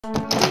I'm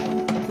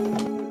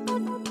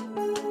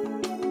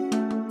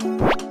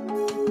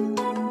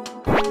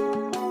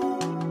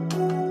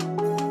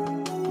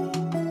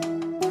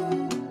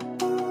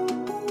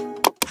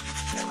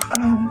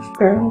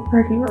very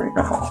ready right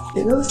now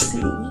to go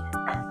see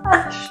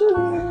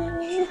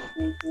Ashley.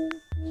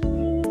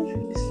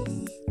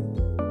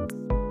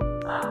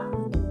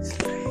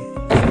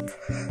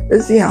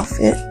 This is the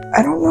outfit.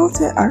 I don't know if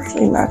it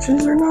actually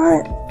matches or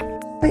not,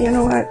 but you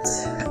know what?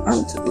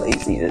 I'm too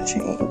lazy to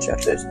change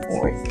at this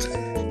point.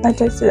 I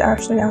texted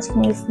Ashley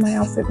asking if my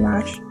outfit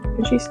matched,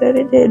 and she said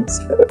it did,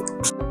 so.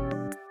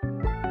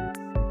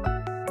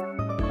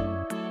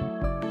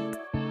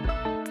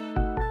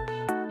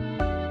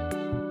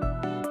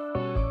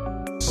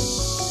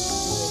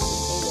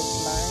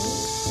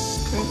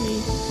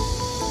 Currently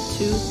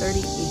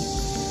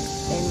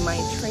 2:38, and my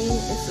train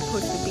is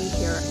supposed to be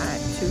here at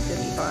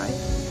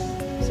 2:55.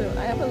 So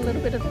I have a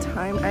little bit of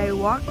time. I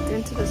walked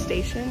into the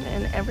station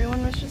and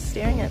everyone was just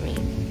staring at me.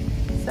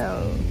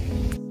 So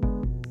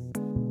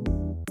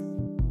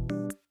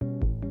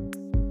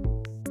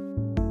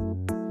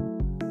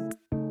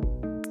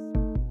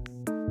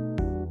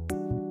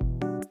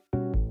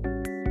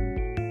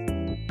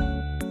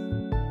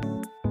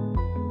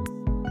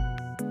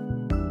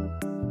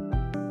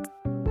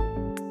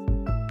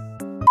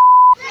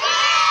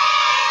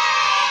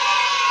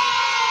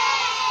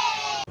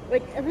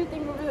like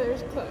everything over there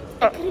is closed.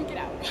 I couldn't get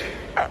out.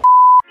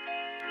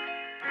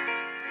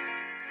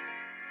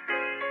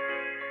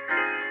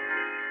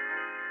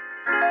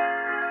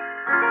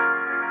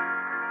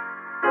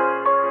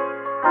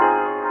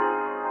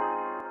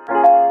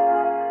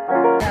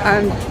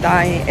 I'm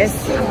dying.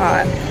 It's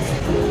hot.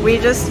 We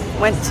just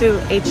went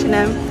to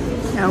H&M.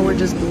 Now we're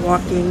just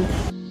walking.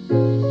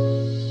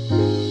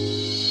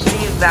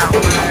 Leave that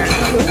one.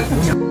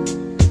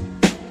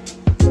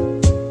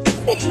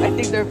 I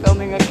think they're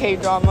filming a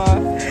K-drama.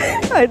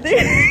 I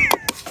think.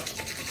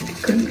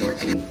 Good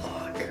morning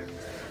vlog.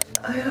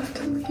 I have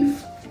to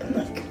leave in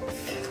like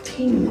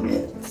 15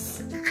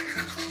 minutes.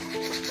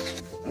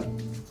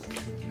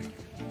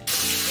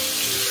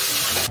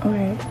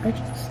 Okay, I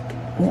just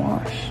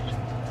washed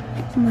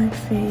my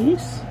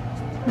face.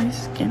 My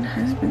skin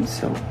has been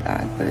so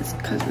bad, but it's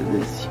because of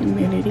this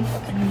humidity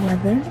and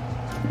weather.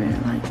 They're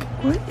like,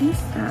 what is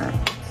that?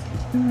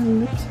 And my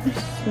lips are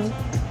so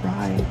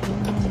dry. I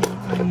don't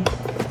know why.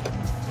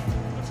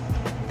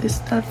 This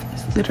stuff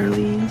is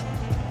literally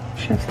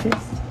chef's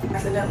kiss.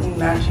 Accidentally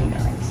matching,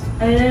 guys.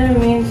 I didn't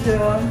mean to.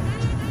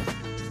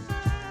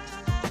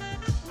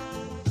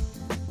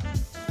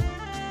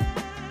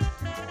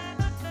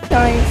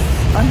 Guys,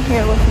 I'm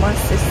here with my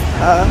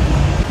sister.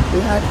 We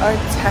had our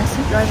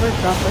taxi driver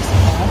drop us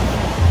off,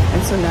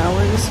 and so now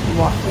we're just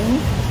walking.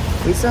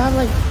 We still have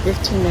like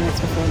 15 minutes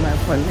before my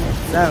appointment,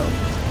 so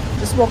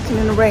just walking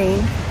in the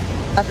rain.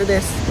 After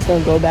this, we're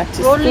gonna go back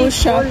to school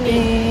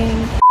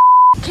shopping.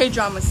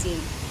 K-drama scene.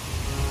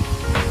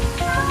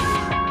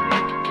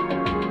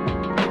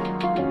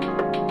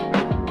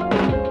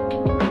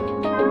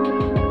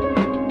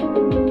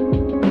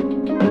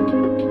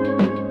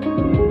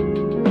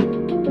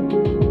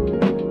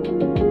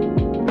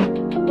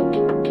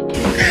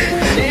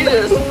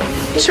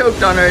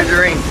 Choked on her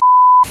drink.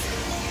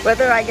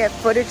 Whether I get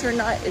footage or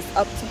not is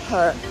up to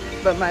her,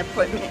 but my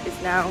appointment is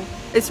now,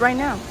 it's right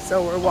now,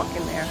 so we're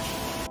walking there.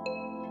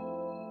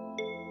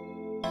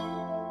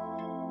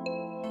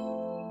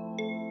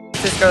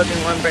 This girl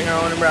didn't want to bring her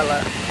own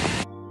umbrella.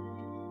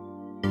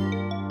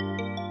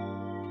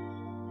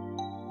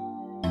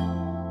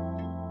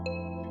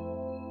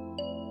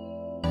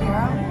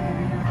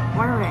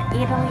 We're at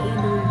Italy.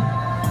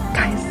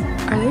 Guys,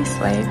 are they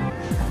slave?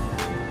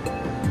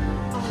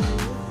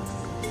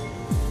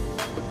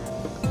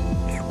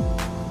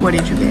 What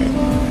did you get?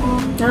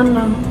 I don't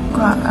know.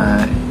 Got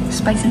a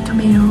spicy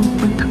tomato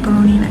with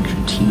pepperoni and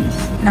extra cheese.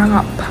 Now I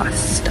got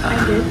pasta.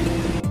 I did.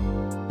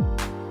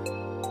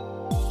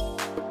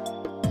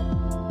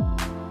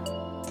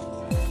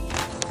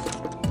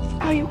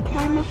 How you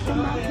climb up the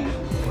mountain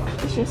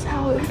is just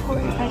how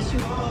important as you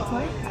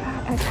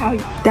as how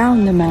you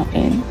down the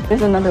mountain.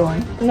 There's another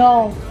one.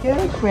 No.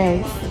 Your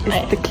grace is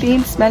the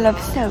clean smell of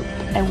soap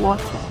and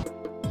water.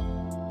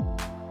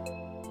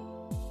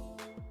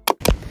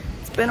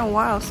 It's been a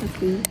while since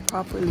we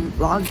properly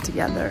vlogged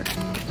together,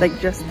 like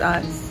just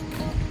us.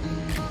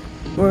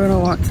 We're gonna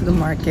walk to the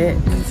market.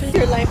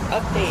 Your life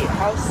update,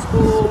 how's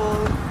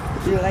school?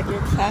 Do you like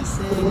your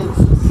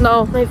classes?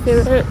 No, my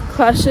favorite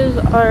classes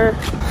are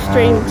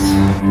strings.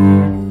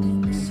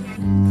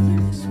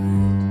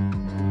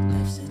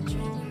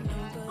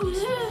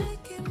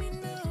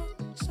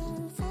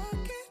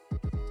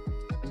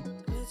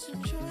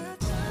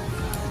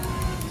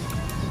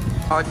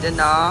 Or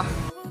dinner.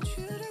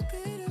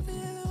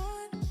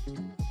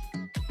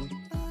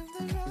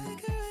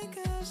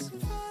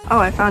 Oh,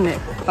 I found it.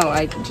 Oh,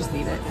 I just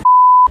need it.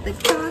 The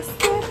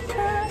gossip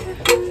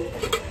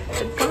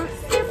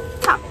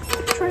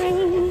toxic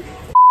train.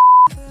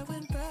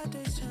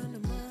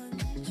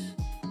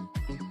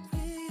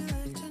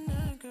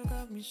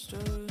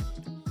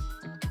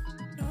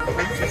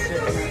 My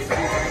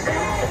sister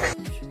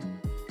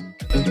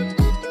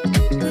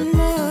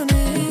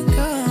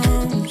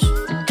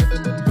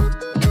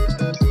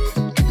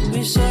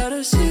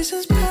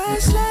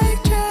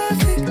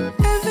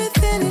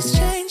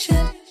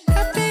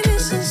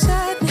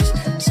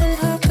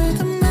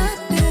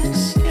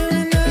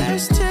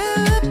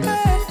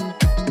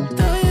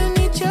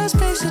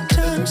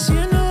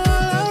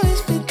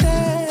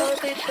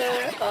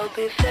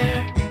be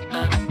there.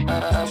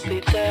 I'll be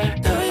there.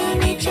 Though you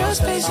need your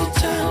space at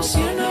times,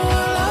 you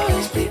know